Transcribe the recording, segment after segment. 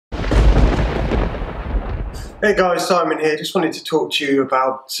Hey guys, Simon here. Just wanted to talk to you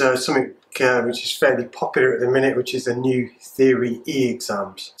about something which is fairly popular at the minute, which is the new theory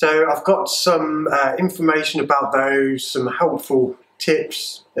e-exams. So I've got some information about those, some helpful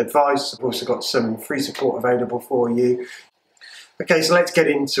tips, advice. I've also got some free support available for you. Okay, so let's get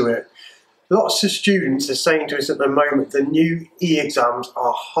into it. Lots of students are saying to us at the moment the new e-exams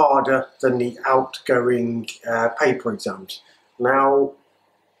are harder than the outgoing paper exams. Now,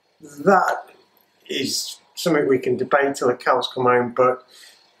 that is something we can debate till the cows come home, but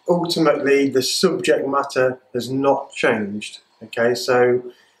ultimately the subject matter has not changed. Okay, so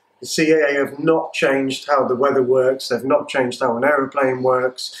the CAA have not changed how the weather works, they've not changed how an aeroplane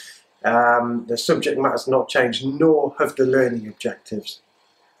works, the subject matter has not changed, nor have the learning objectives.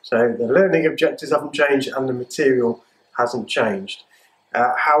 So the learning objectives haven't changed and the material hasn't changed.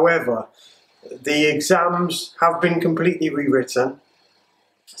 However, the exams have been completely rewritten.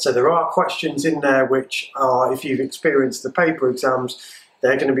 So there are questions in there which are, if you've experienced the paper exams,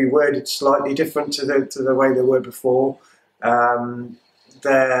 they're going to be worded slightly different to the way they were before.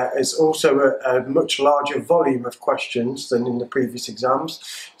 There is also a much larger volume of questions than in the previous exams.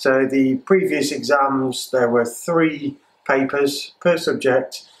 So the previous exams, there were 3 papers per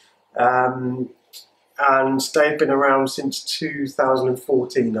subject, and they've been around since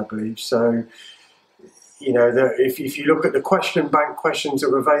 2014, I believe. So, you know, if you look at the question bank questions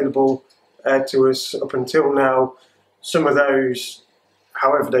that were available to us up until now, some of those,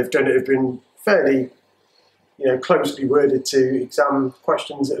 however they've done it, have been fairly, closely worded to exam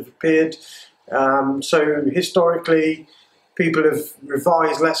questions that have appeared. So historically, people have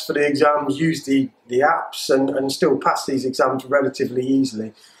revised less for the exams, used the apps, and still passed these exams relatively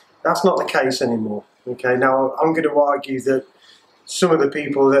easily. That's not the case anymore. Okay, now I'm going to argue that some of the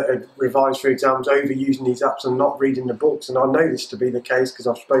people that have revised for exams overusing these apps and not reading the books, and I know this to be the case because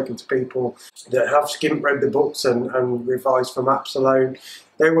I've spoken to people that have read the books and revised from apps alone.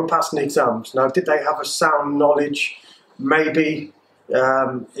 They were passing exams. Now, did they have a sound knowledge? Maybe.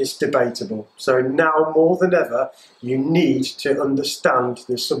 It's debatable. So now more than ever, you need to understand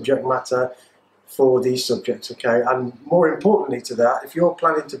the subject matter for these subjects, okay? And more importantly to that, if you're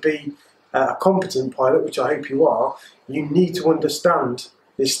planning to be a competent pilot, which I hope you are, you need to understand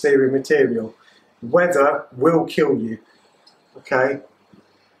this theory material. Weather will kill you, okay?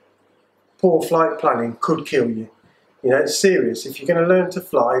 Poor flight planning could kill you. It's serious. If you're going to learn to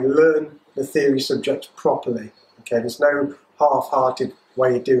fly, learn the theory subjects properly, okay? There's no half-hearted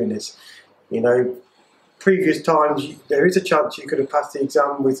way of doing this. Previous times, there is a chance you could have passed the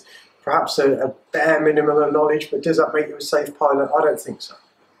exam with perhaps a bare minimum of knowledge, but does that make you a safe pilot? I don't think so.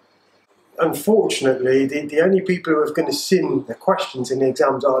 Unfortunately, the only people who are going to sin the questions in the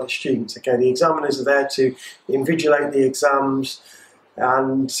exams are the students. Okay, the examiners are there to invigilate the exams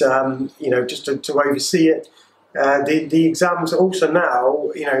and just to oversee it. The exams also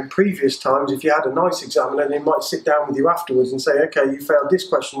now, in previous times, if you had a nice examiner, they might sit down with you afterwards and say, okay, you failed this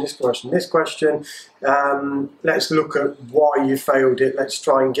question, this question, this question. Let's look at why you failed it. Let's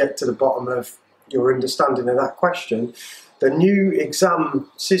try and get to the bottom of your understanding of that question. The new exam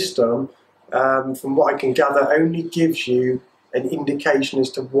system, from what I can gather, only gives you an indication as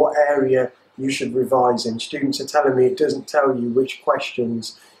to what area you should revise in. Students are telling me it doesn't tell you which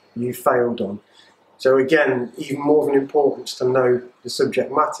questions you failed on. So again, even more of an importance to know the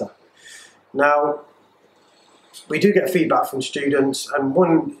subject matter. Now, we do get feedback from students, and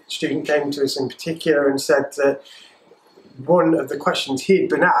one student came to us in particular and said that one of the questions he had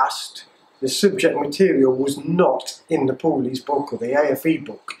been asked, the subject material was not in the Pooley's book or the AFE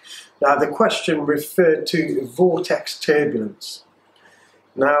book. Now, the question referred to vortex turbulence.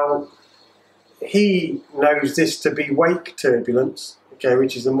 Now, he knows this to be wake turbulence, okay,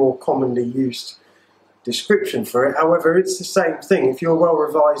 which is a more commonly used description for it. However, it's the same thing. If you're well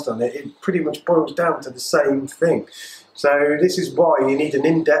revised on it, it pretty much boils down to the same thing. So this is why you need an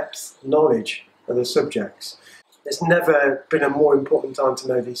in-depth knowledge of the subjects. There's never been a more important time to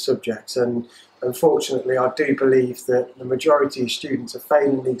know these subjects, and unfortunately I do believe that the majority of students are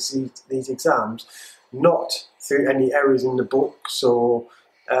failing these exams not through any errors in the books, or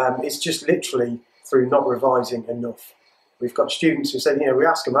it's just literally through not revising enough. We've got students who say, we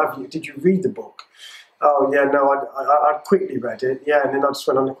ask them, did you read the book? Oh yeah, no, I quickly read it, yeah, and then I just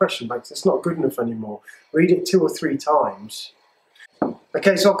went on the question bank. It's not good enough anymore. Read it 2 or 3 times.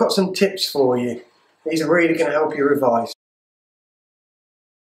 Okay, so I've got some tips for you. These are really going to help you revise.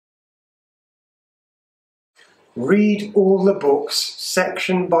 Read all the books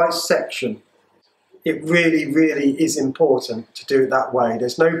section by section. It really, really is important to do it that way.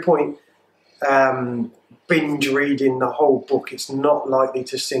 There's no point binge reading the whole book. It's not likely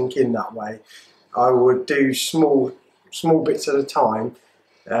to sink in that way. I would do small bits at a time,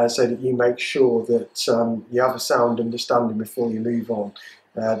 so that you make sure that you have a sound understanding before you move on.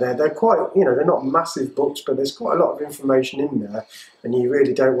 They're quite, they're not massive books, but there's quite a lot of information in there, and you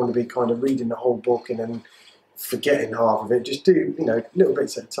really don't want to be kind of reading the whole book and then forgetting half of it. Just do, little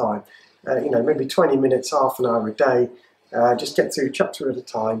bits at a time. Maybe 20 minutes, half an hour a day. Just get through a chapter at a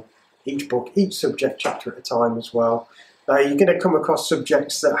time, each book, each subject chapter at a time as well. You're going to come across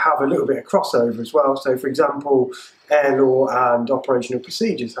subjects that have a little bit of crossover as well. So, for example, air law and operational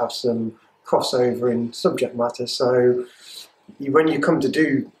procedures have some crossover in subject matter. So, when you come to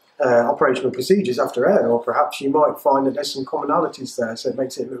do operational procedures after air law, perhaps you might find that there's some commonalities there, so it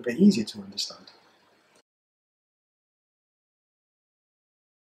makes it a little bit easier to understand.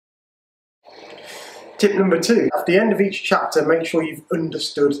 Tip number 2, at the end of each chapter, make sure you've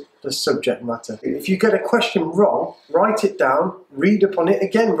understood the subject matter. If you get a question wrong, write it down, read up on it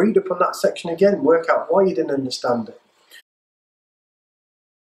again, read up on that section again, work out why you didn't understand it.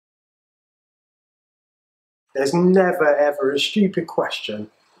 There's never ever a stupid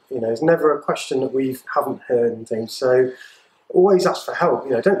question. There's never a question that we haven't heard and things. So always ask for help.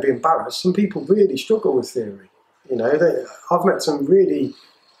 Don't be embarrassed. Some people really struggle with theory. I've met some really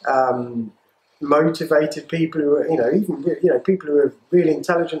motivated people who are, people who are really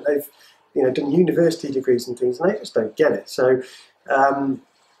intelligent. They've, done university degrees and things, and they just don't get it. So,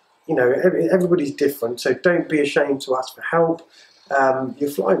 everybody's different. So don't be ashamed to ask for help. Your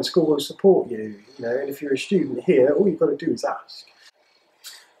flying school will support you. And if you're a student here, all you've got to do is ask.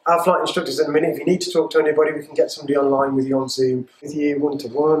 Our flight instructors in a minute. If you need to talk to anybody, we can get somebody online with you on Zoom with you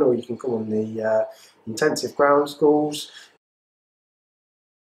one-to-one, or you can come on the intensive ground schools.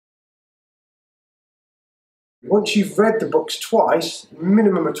 Once you've read the books twice,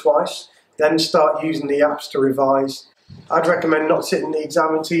 minimum of twice, then start using the apps to revise. I'd recommend not sitting the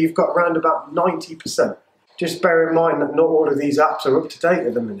exam until you've got around about 90%. Just bear in mind that not all of these apps are up to date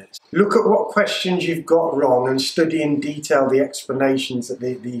at the minute. Look at what questions you've got wrong and study in detail the explanations that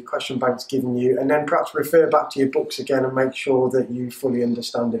the question bank's given you, and then perhaps refer back to your books again and make sure that you fully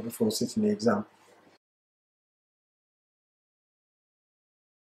understand it before sitting the exam.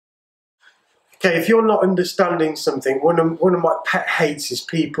 Okay, if you're not understanding something, one of my pet hates is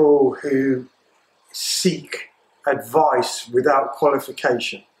people who seek advice without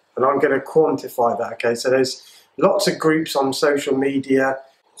qualification. And I'm going to quantify that, okay? So there's lots of groups on social media.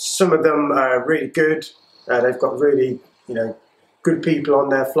 Some of them are really good. They've got really, good people on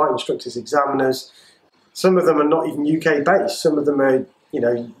there, flight instructors, examiners. Some of them are not even UK based. Some of them are,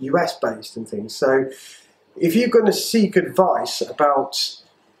 US based and things. So if you're going to seek advice about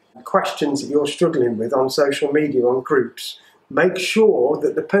questions that you're struggling with on social media, on groups, make sure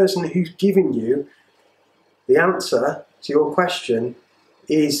that the person who's giving you the answer to your question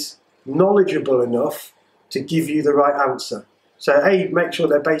is knowledgeable enough to give you the right answer. So A, make sure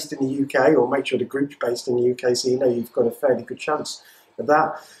they're based in the UK, or make sure the group's based in the UK, so you've got a fairly good chance of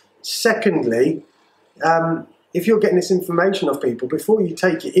that. Secondly, if you're getting this information off people, before you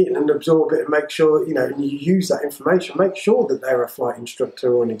take it in and absorb it and make sure, and you use that information, make sure that they're a flight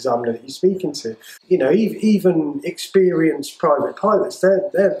instructor or an examiner that you're speaking to. Even experienced private pilots,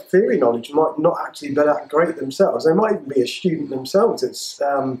 their theory knowledge might not actually be that great themselves. They might even be a student themselves that's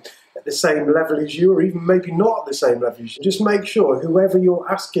at the same level as you, or even maybe not at the same level as you. Just make sure whoever you're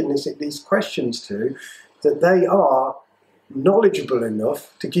asking these questions to, that they are knowledgeable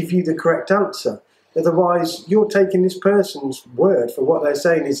enough to give you the correct answer. Otherwise, you're taking this person's word for what they're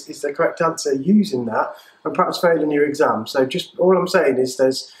saying is the correct answer, using that, and perhaps failing your exam. So just all I'm saying is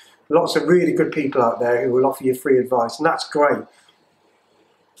there's lots of really good people out there who will offer you free advice, and that's great.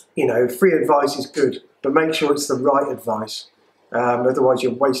 Free advice is good, but make sure it's the right advice. Otherwise,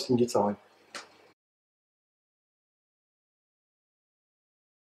 you're wasting your time.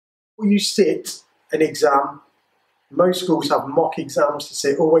 Before you sit an exam, most schools have mock exams to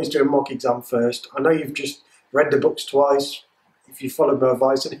sit. Always do a mock exam first. I know you've just read the books twice, if you followed my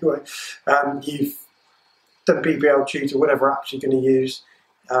advice anyway. You've done PPL Tutor, whatever apps you're going to use.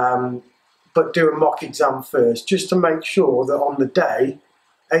 But do a mock exam first, just to make sure that on the day,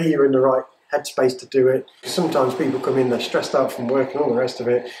 A, you're in the right headspace to do it. Sometimes people come in, they're stressed out from work and all the rest of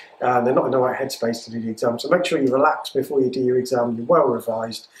it, and they're not in the right headspace to do the exam. So make sure you relax before you do your exam, you're well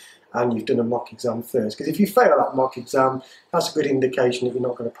revised, and you've done a mock exam first. Because if you fail that mock exam, that's a good indication that you're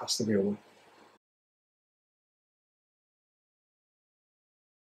not going to pass the real one.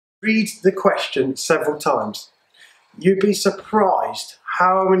 Read the question several times. You'd be surprised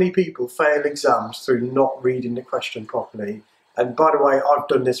how many people fail exams through not reading the question properly. And by the way, I've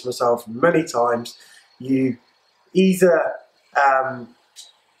done this myself many times. You either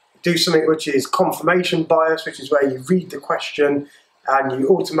do something which is confirmation bias, which is where you read the question and you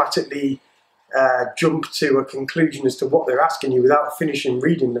automatically jump to a conclusion as to what they're asking you without finishing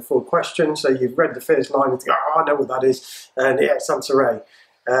reading the full question. So you've read the first line and think, oh, I know what that is, and yeah, it's answer A.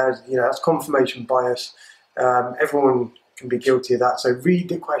 That's confirmation bias. Everyone can be guilty of that. So read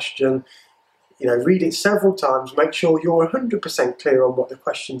the question, read it several times, make sure you're 100% clear on what the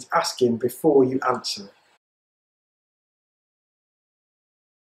question's asking before you answer it.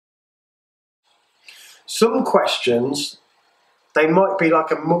 Some questions, they might be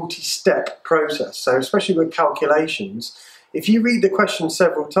like a multi-step process. So especially with calculations, if you read the question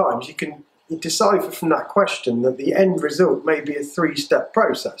several times, you can decipher from that question that the end result may be a 3-step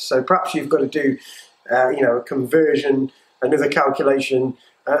process. So perhaps you've got to do a conversion, another calculation,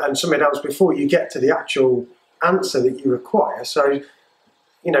 and something else before you get to the actual answer that you require. So,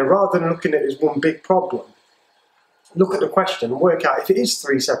 rather than looking at it as one big problem, look at the question and work out if it is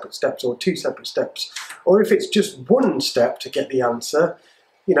 3 separate steps or 2 separate steps, or if it's just one step to get the answer,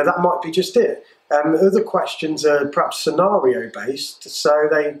 that might be just it. Other questions are perhaps scenario based, so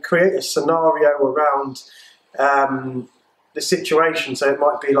they create a scenario around the situation. So it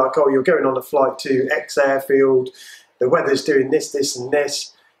might be like, oh, you're going on a flight to X airfield, the weather's doing this, this and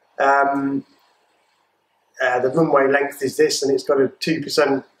this, the runway length is this and it's got a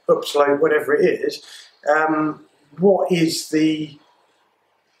 2% upslope, whatever it is. What is the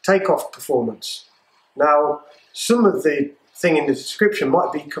takeoff performance? Now, some of the thing in the description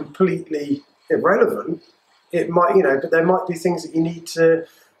might be completely irrelevant. It might, but there might be things that you need to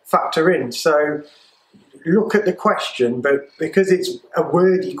factor in. So look at the question, but because it's a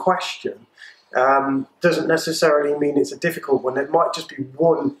wordy question, doesn't necessarily mean it's a difficult one. It might just be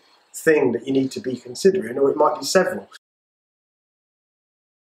one thing that you need to be considering, or it might be several.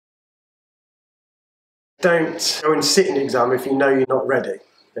 Don't go and sit an exam if you know you're not ready,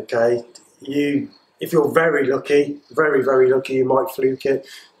 okay? If you're very lucky, very, very lucky, you might fluke it,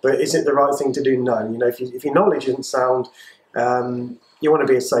 but is it the right thing to do? No. If your knowledge isn't sound, you want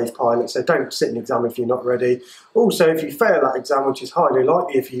to be a safe pilot, so don't sit an exam if you're not ready. Also, if you fail that exam, which is highly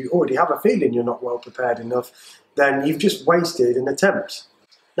likely if you already have a feeling you're not well prepared enough, then you've just wasted an attempt.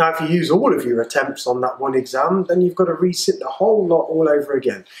 Now, if you use all of your attempts on that one exam, then you've got to resit the whole lot all over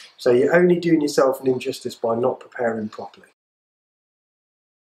again. So you're only doing yourself an injustice by not preparing properly.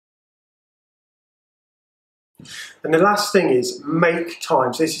 And the last thing is make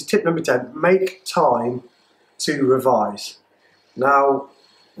time. So this is tip number 10, make time to revise. Now,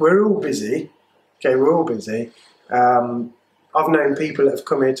 we're all busy, okay, we're all busy. I've known people that have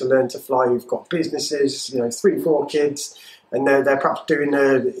come here to learn to fly who've got businesses, 3, 4 kids, and they're perhaps doing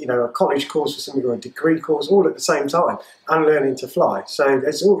a college course or something, or a degree course, all at the same time, and learning to fly. So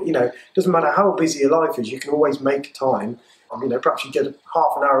it's all, doesn't matter how busy your life is, you can always make time. Perhaps you get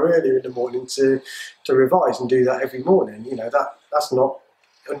half an hour earlier in the morning to revise and do that every morning. That's not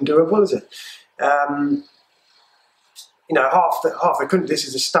undoable, is it? Half the country, this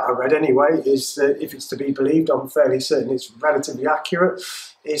is a stat I read anyway, is that if it's to be believed, I'm fairly certain it's relatively accurate,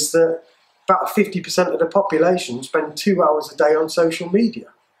 is that about 50% of the population spend 2 hours a day on social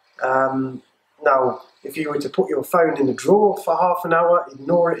media. Now, if you were to put your phone in a drawer for half an hour,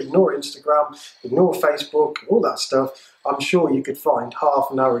 ignore it, ignore Instagram, ignore Facebook, all that stuff, I'm sure you could find half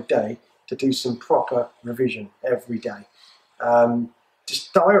an hour a day to do some proper revision every day.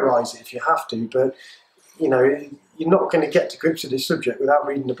 Just diarise it if you have to, but you're not going to get to grips with this subject without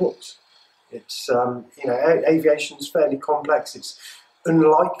reading the books. It's aviation's fairly complex. It's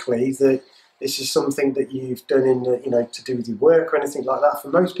unlikely that this is something that you've done in to do with your work or anything like that. For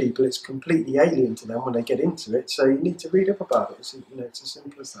most people, it's completely alien to them when they get into it. So you need to read up about it. It's as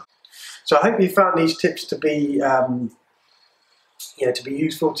simple as that. So I hope you found these tips to be to be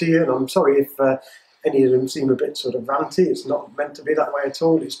useful to you. And I'm sorry if any of them seem a bit sort of ranty. It's not meant to be that way at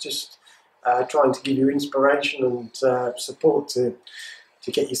all. It's just trying to give you inspiration and support to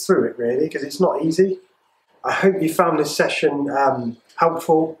get you through it, really, because it's not easy. I hope you found this session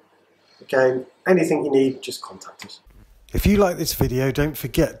helpful. Okay, anything you need, just contact us. If you like this video, don't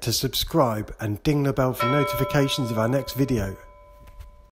forget to subscribe and ding the bell for notifications of our next video.